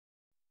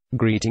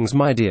Greetings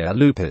my dear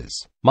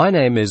loopers. My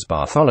name is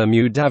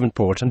Bartholomew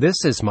Davenport and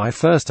this is my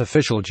first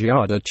official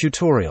Giada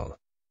tutorial.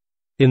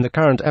 In the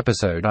current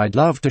episode I'd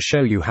love to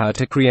show you how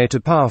to create a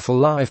powerful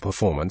live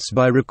performance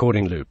by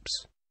recording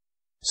loops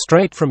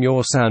straight from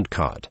your sound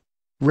card.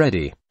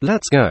 Ready?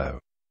 Let's go.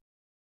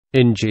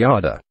 In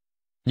Giada,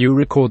 you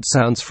record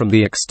sounds from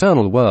the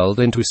external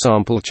world into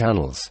sample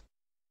channels.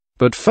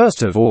 But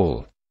first of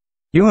all,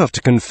 you have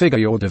to configure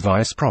your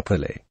device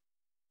properly.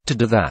 To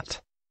do that,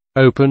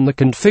 open the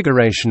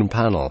configuration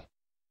panel.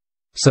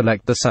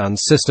 Select the Sound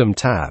System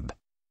tab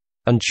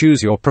and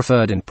choose your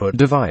preferred input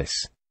device.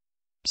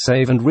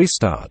 Save and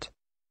restart.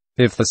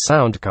 If the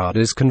sound card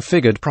is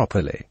configured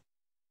properly,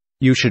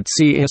 you should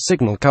see a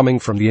signal coming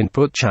from the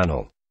input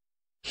channel.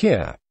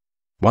 Here.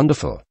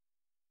 Wonderful.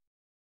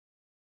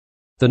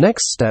 The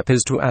next step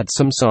is to add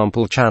some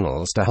sample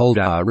channels to hold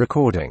our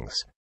recordings.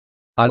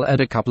 I'll add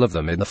a couple of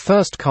them in the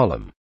first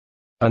column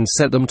and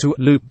set them to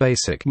loop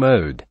basic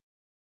mode.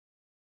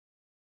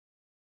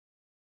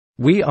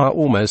 We are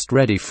almost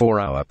ready for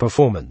our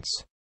performance.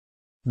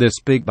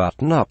 This big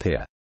button up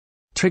here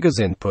triggers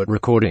input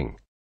recording.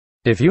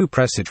 If you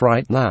press it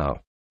right now,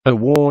 a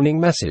warning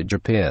message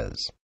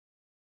appears.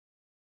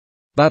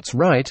 That's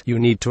right, you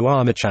need to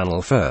arm a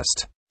channel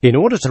first in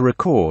order to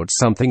record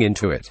something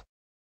into it.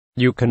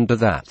 You can do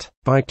that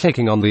by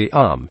clicking on the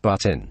arm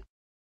button.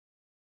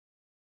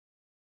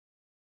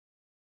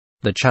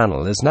 The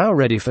channel is now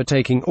ready for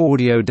taking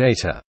audio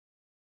data.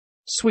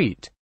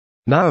 Sweet.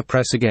 Now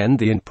press again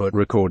the input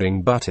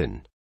recording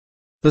button.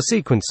 The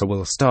sequencer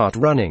will start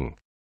running,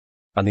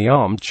 and the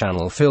armed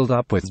channel filled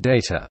up with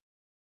data.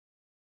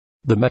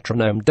 The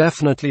metronome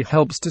definitely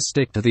helps to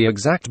stick to the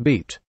exact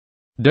beat.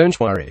 Don't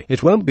worry,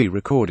 it won't be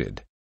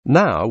recorded.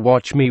 Now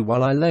watch me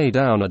while I lay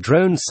down a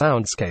drone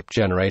soundscape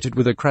generated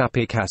with a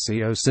crappy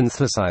Casio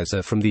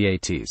synthesizer from the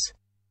 80s.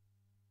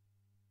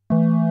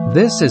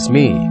 This is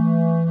me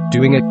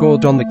doing a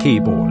chord on the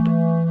keyboard.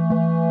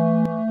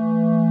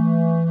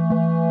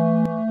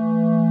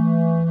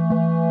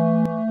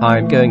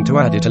 I'm going to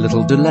add it a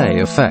little delay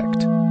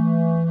effect.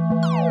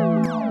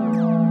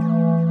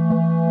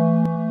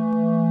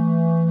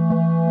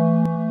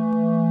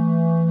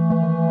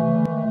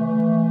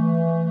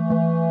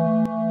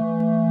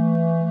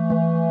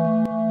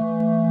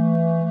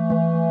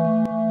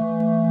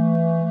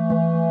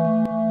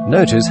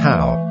 Notice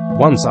how,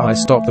 once I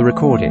stop the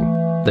recording,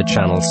 the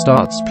channel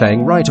starts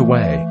playing right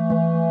away.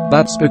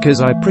 That's because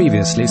I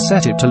previously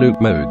set it to loop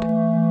mode.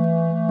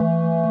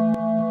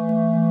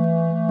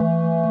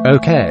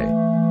 Okay.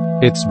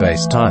 It's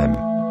bass time.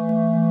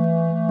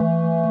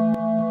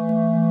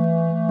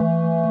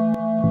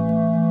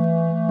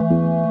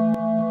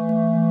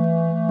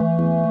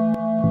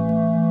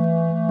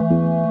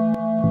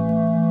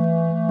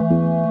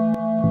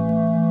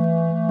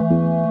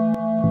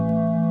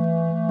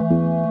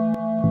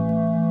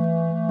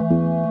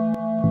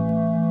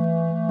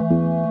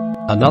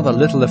 Another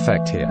little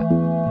effect here,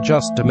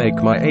 just to make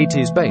my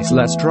 80s bass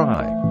less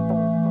dry.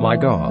 My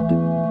god,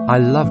 I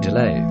love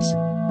delays.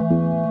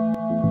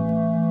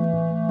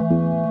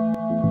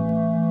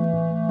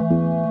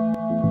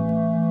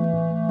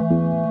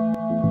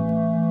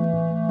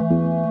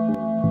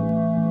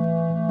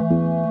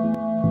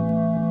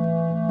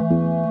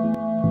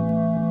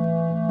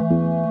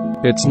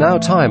 It's now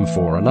time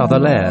for another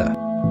layer.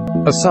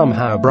 A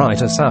somehow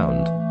brighter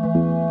sound.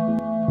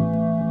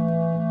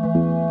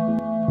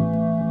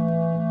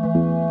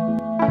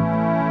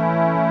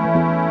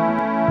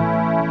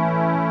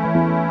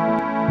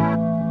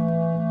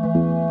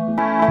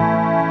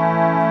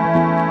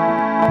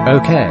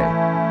 Okay.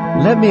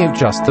 Let me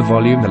adjust the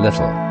volume a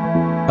little.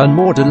 And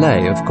more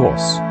delay, of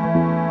course.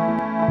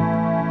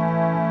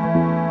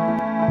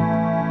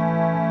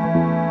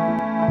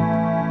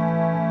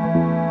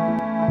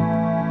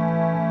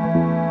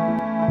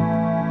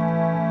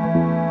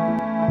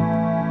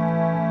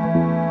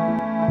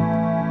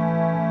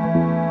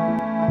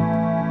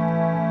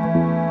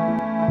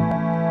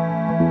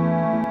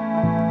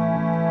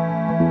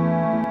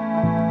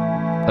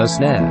 A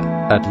snare,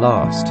 at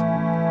last.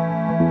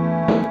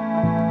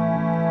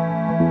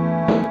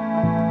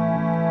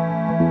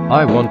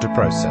 I want to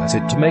process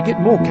it to make it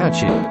more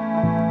catchy.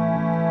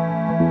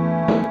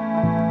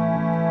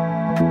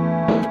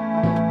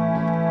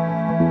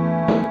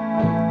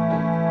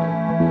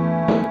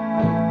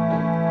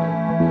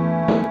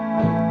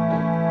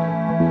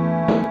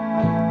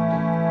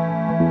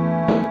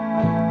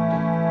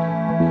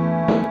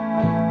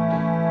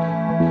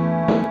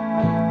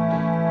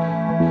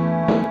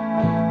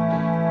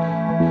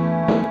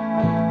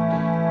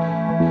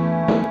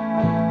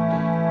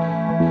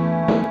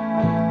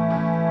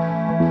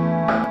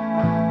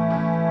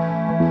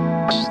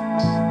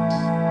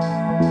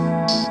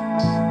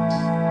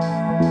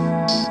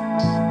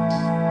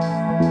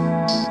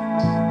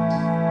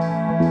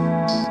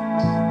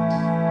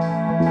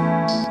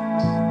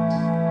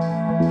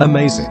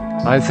 Amazing.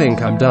 I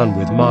think I'm done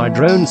with my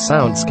drone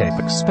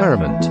soundscape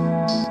experiment.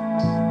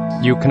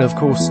 You can of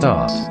course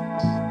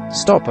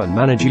stop and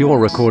manage your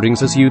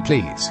recordings as you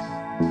please.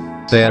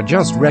 They are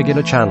just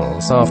regular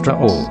channels after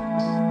all.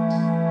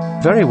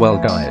 Very well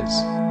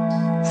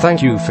guys.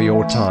 Thank you for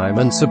your time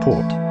and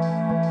support.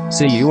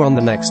 See you on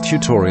the next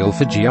tutorial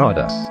for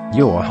Giada,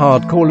 your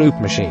hardcore loop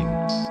machine.